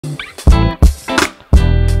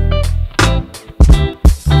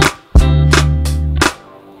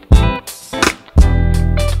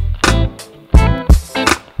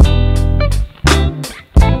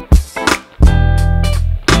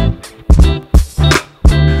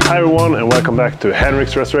Hi everyone and welcome back to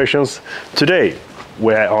Henrik's Restorations. Today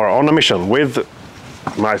we are on a mission with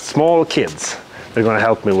my small kids. They're gonna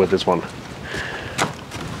help me with this one.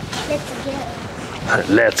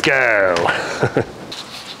 Let's go!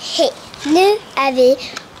 Hej! Nu är vi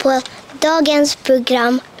på dagens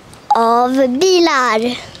program av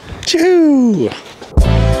bilar. Tjoho!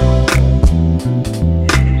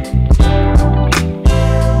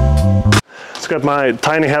 Got my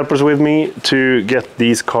tiny helpers with me to get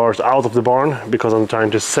these cars out of the barn because I'm trying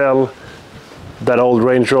to sell that old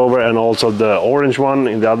Range Rover and also the orange one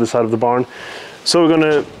in the other side of the barn. So we're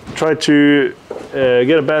gonna try to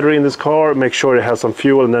get a battery in this car, make sure it has some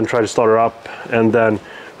fuel, and then try to start her up and then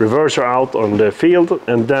reverse her out on the field,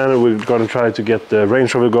 and then we're gonna try to get the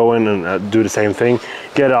Range Rover going and do the same thing,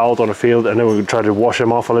 get it out on the field, and then we'll try to wash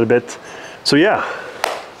them off a little bit. So yeah,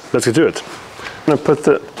 let's get to it. I'm gonna put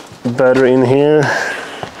the battery in here.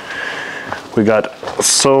 We got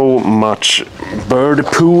so much bird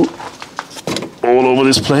poo all over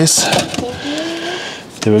this place.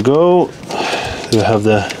 There we go. We have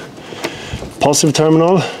the positive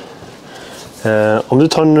terminal. Om du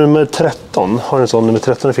tar nummer 13, har du en sån nummer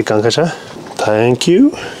 13 i fickan kanske? Thank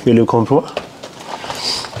you. Vill du komma på?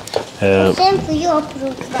 Sen får jag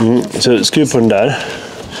prova. Så skruv på den där.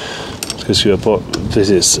 Ska skruva på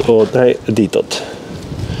precis. Och nej, ditåt.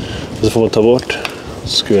 Och så får man ta bort.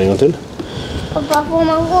 Skruva en gång till. Pappa, får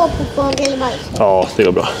man gå på fågelbajs? Ja, det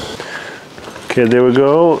går bra. Okay, there we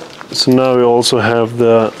go. So now we also have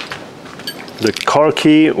the car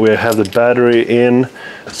key. We have the battery in.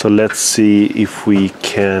 So let's see if we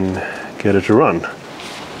can get it to run.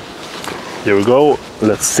 There we go.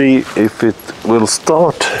 Let's see if it will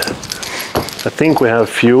start. I think we have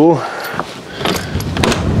fuel.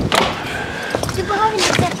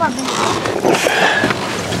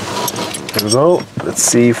 There we go. Let's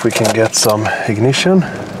see if we can get some ignition.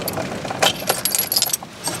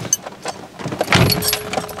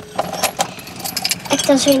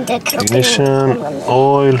 Ignition,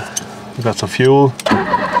 oil, we got some fuel.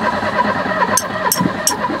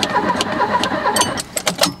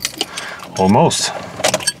 Almost.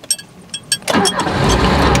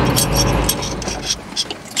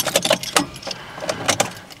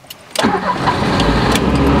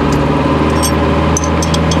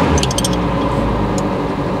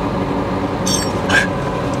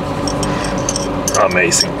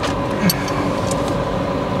 Amazing.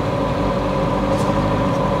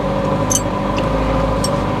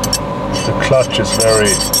 The clutch is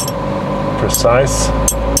very precise.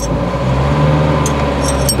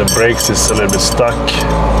 The brakes is a little bit stuck.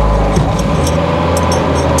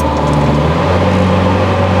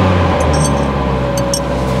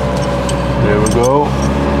 There we go.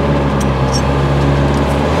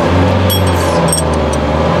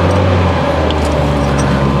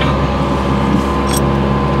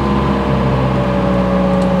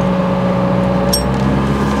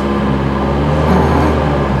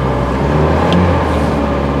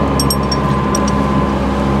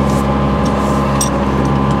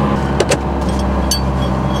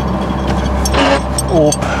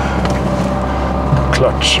 Up,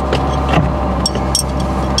 clutch.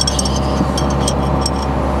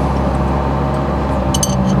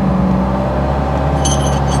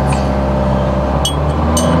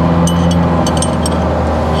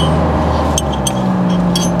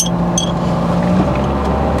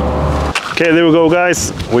 Okay, there we go,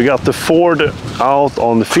 guys. We got the Ford out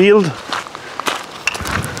on the field.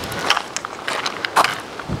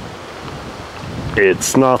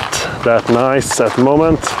 It's not that nice at the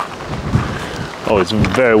moment. Oh, it's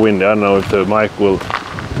very windy. I don't know if the mic will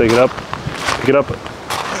pick it up.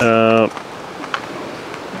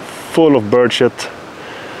 Full of bird shit.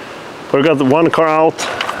 But we got one car out,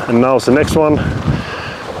 and now's the next one.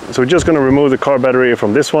 So we're just gonna remove the car battery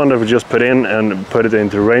from this one that we just put in and put it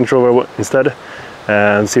into the Range Rover instead,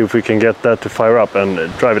 and see if we can get that to fire up and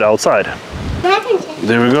drive it outside.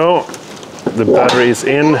 There we go. The battery is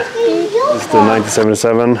in. It's the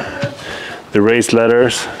 1977. The raised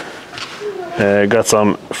letters. Got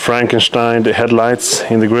some Frankenstein headlights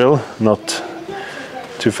in the grill. Not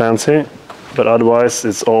too fancy, but otherwise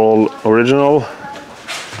it's all original.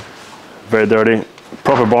 Very dirty.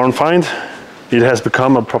 Proper barn find. It has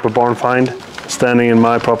become a proper barn find standing in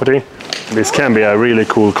my property. This can be a really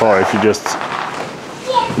cool car if you just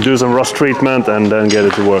do some rust treatment and then get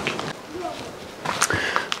it to work.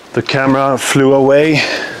 The camera flew away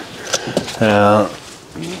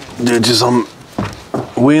due to some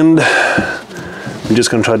wind. I'm just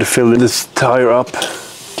gonna try to fill this tire up.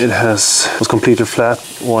 It was completely flat,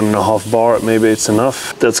 1.5 bar, maybe it's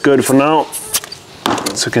enough. That's good for now.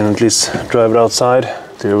 So we can at least drive it outside.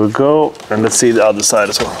 There we go. And let's see the other side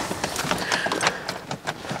as well.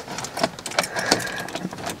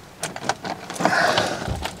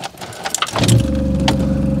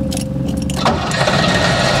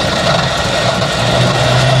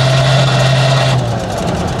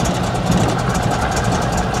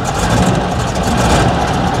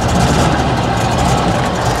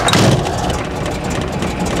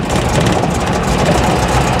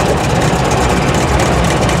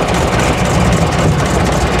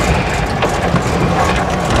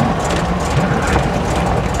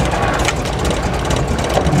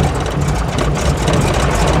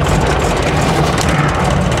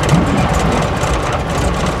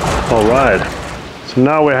 All right, so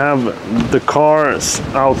now we have the cars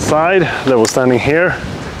outside that was standing here.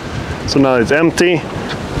 So now it's empty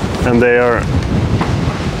and they are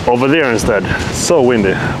over there instead. So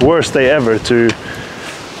windy. Worst day ever to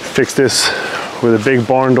fix this with a big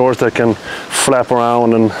barn door that can flap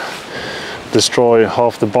around and destroy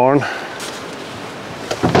half the barn.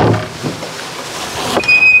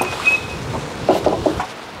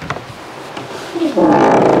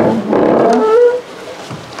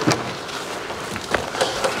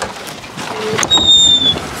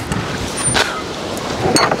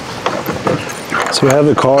 So we have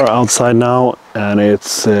the car outside now and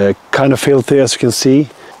it's kind of filthy, as you can see.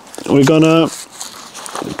 We're gonna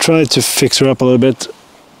try to fix her up a little bit.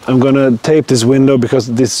 I'm gonna tape this window because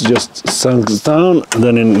this just sinks down and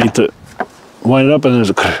then you need to wind it up and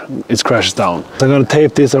then it crashes down. So I'm gonna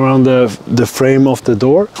tape this around the frame of the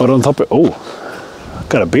door. But on top, oh,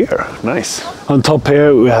 got a beer, nice. On top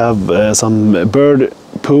here we have some bird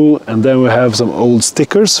poo and then we have some old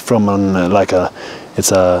stickers from it's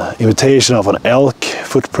a imitation of an elk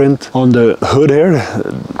footprint on the hood here.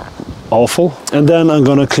 Awful. And then I'm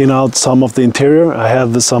gonna clean out some of the interior. I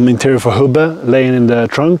have some interior for Hubbe laying in the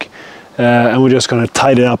trunk and we're just gonna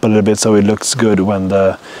tidy it up a little bit so it looks good when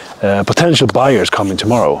the potential buyers come in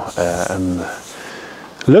tomorrow and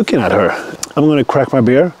looking at her. I'm gonna crack my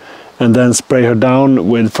beer and then spray her down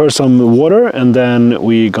with first some water and then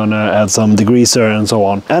we're gonna add some degreaser and so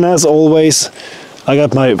on. And as always, I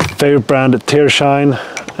got my favorite brand, Tershine,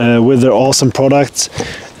 with their awesome products.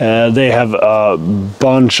 They have a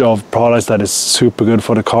bunch of products that is super good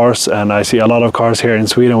for the cars, and I see a lot of cars here in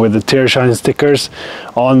Sweden with the Tershine stickers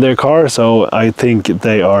on their car, so I think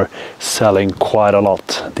they are selling quite a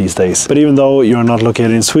lot these days. But even though you're not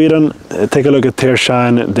located in Sweden, take a look at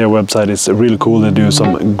Tershine. Their website is really cool. They do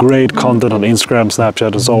some great content on Instagram,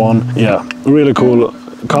 Snapchat and so on. Yeah, really cool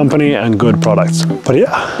company and good products. But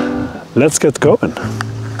yeah, let's get going.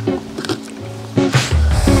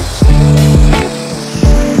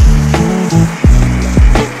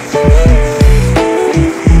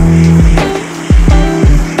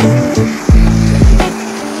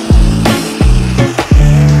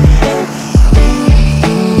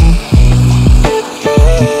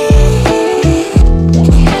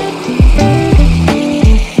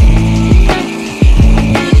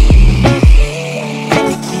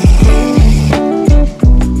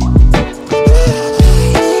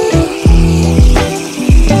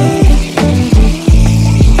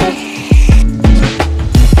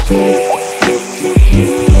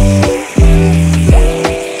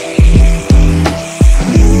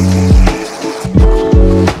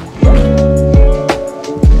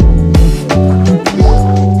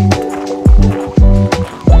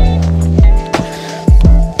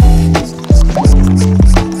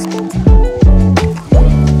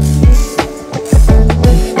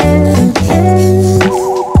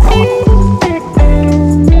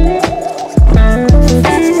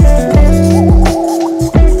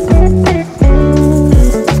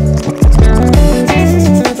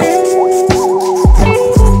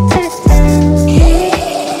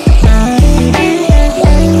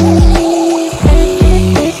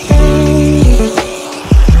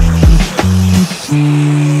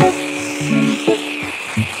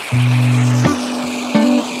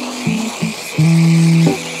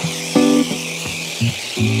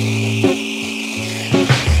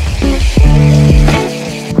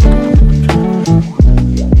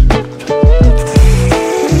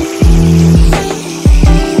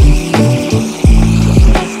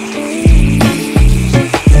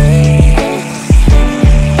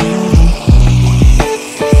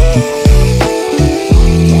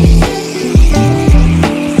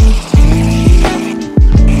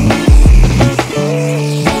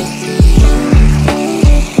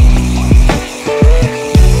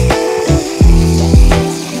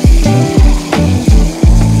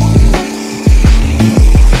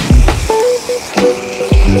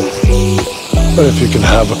 But if you can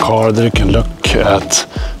have a car that you can look at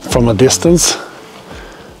from a distance,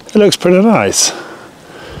 It looks pretty nice.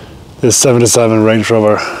 This 77 Range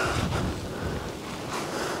Rover.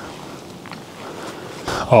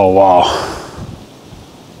 Oh wow.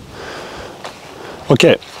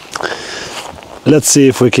 Okay, let's see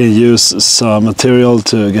if we can use some material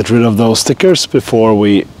to get rid of those stickers before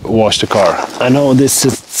we wash the car. I know this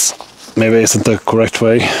is maybe isn't the correct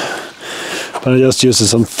way, but I just use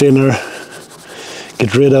some thinner,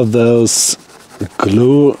 get rid of those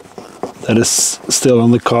glue that is still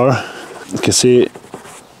on the car. You can see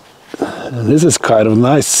this is kind of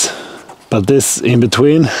nice, but this in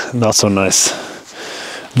between, not so nice.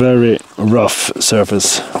 Very rough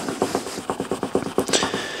surface.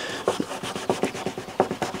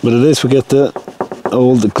 But at least we get the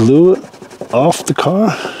old glue off the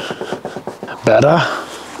car. Better,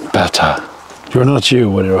 better. You're not you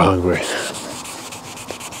when you're hungry.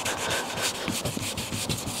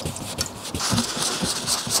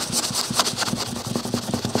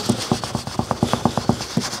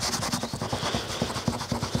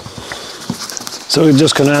 So we're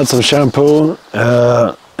just gonna add some shampoo.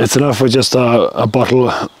 It's enough with just a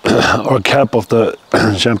bottle or cap of the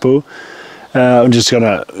shampoo. I'm just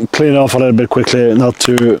gonna clean it off a little bit quickly, not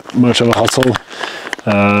too much of a hassle,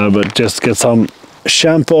 but just get some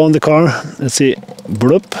shampoo on the car. Let's see,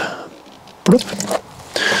 bloop, bloop.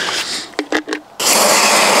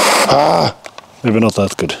 Ah, maybe not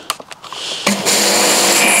that good.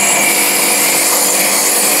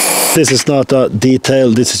 This is not a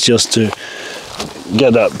detail, this is just to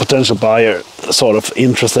get a potential buyer sort of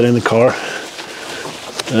interested in the car.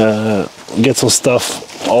 Get some stuff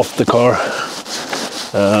off the car.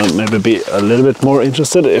 Maybe be a little bit more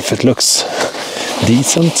interested if it looks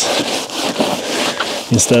decent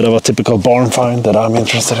instead of a typical barn find that I'm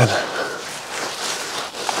interested in.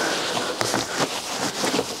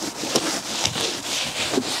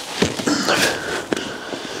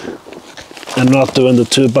 I'm not doing the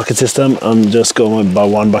 2 bucket system, I'm just going by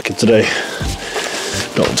 1 bucket today.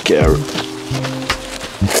 Don't care.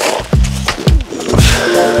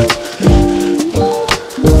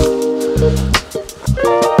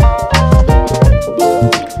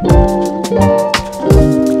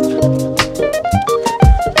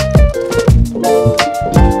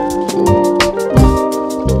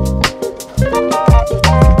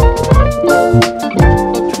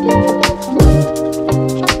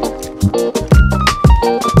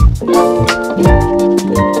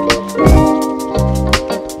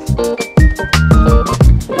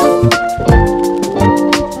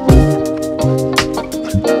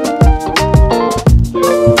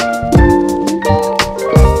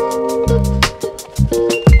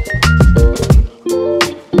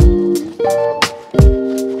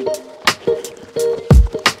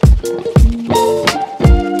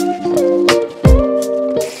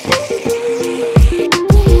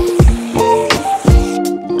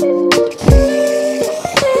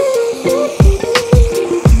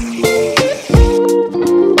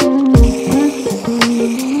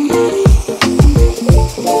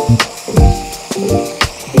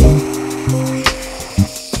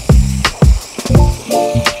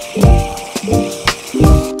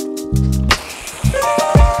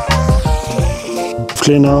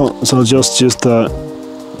 Clean now, so I'll just use the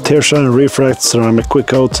Tershine Refract Ceramic Quick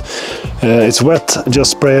Coat. It's wet,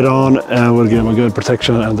 just spray it on and we'll give them a good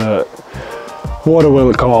protection and the water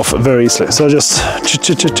will come off very easily. So just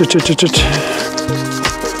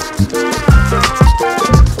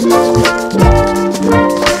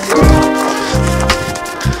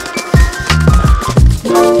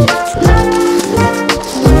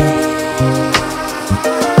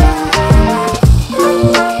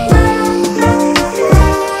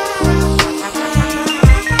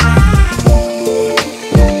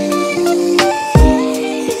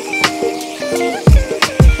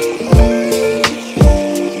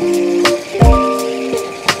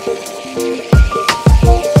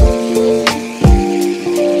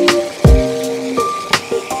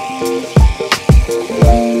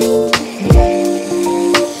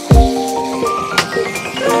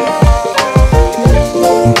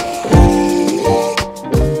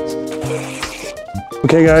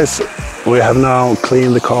okay guys, we have now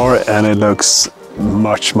cleaned the car and it looks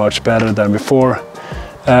much better than before.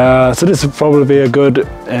 So this will probably be a good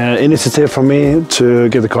initiative for me to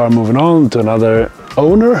get the car moving on to another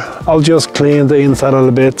owner. I'll just clean the inside a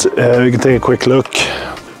little bit. You can take a quick look.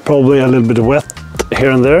 Probably a little bit wet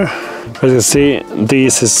here and there. As you can see,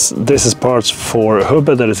 this is parts for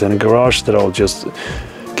Hubbe that is in the garage that I'll just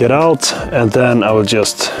get out, and then I will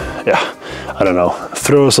just, I don't know,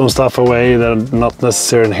 throw some stuff away that are not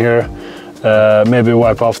necessary in here. Maybe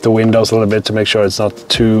wipe off the windows a little bit to make sure it's not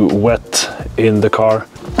too wet in the car.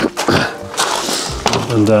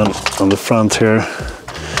 And then on the front here,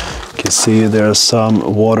 you can see there's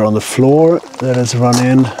some water on the floor that has run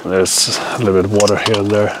in. There's a little bit of water here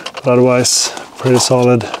and there, but otherwise pretty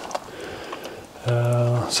solid.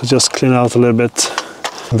 So just clean out a little bit,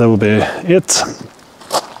 and that will be it.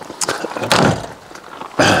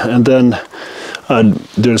 And then I'll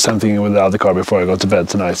do something with the other car before I go to bed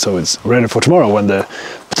tonight, so it's ready for tomorrow when the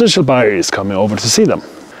potential buyer is coming over to see them.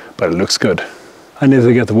 But it looks good. I need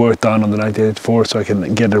to get the work done on the 1984 so I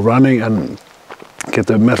can get it running and get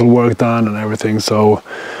the metal work done and everything, so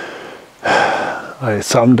I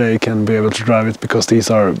someday can be able to drive it, because these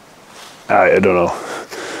are, I don't know,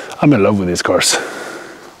 I'm in love with these cars.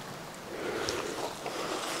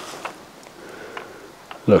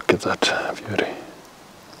 Look at that beauty.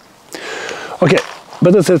 Okay,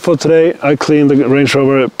 but that's it for today. I cleaned the Range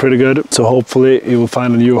Rover pretty good, so hopefully you will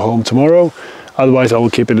find a new home tomorrow. Otherwise I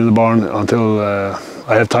will keep it in the barn until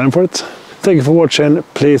I have time for it. Thank you for watching.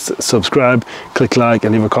 Please subscribe, click like,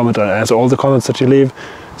 and leave a comment. I answer all the comments that you leave.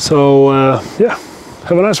 So yeah,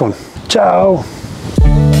 have a nice one. Ciao!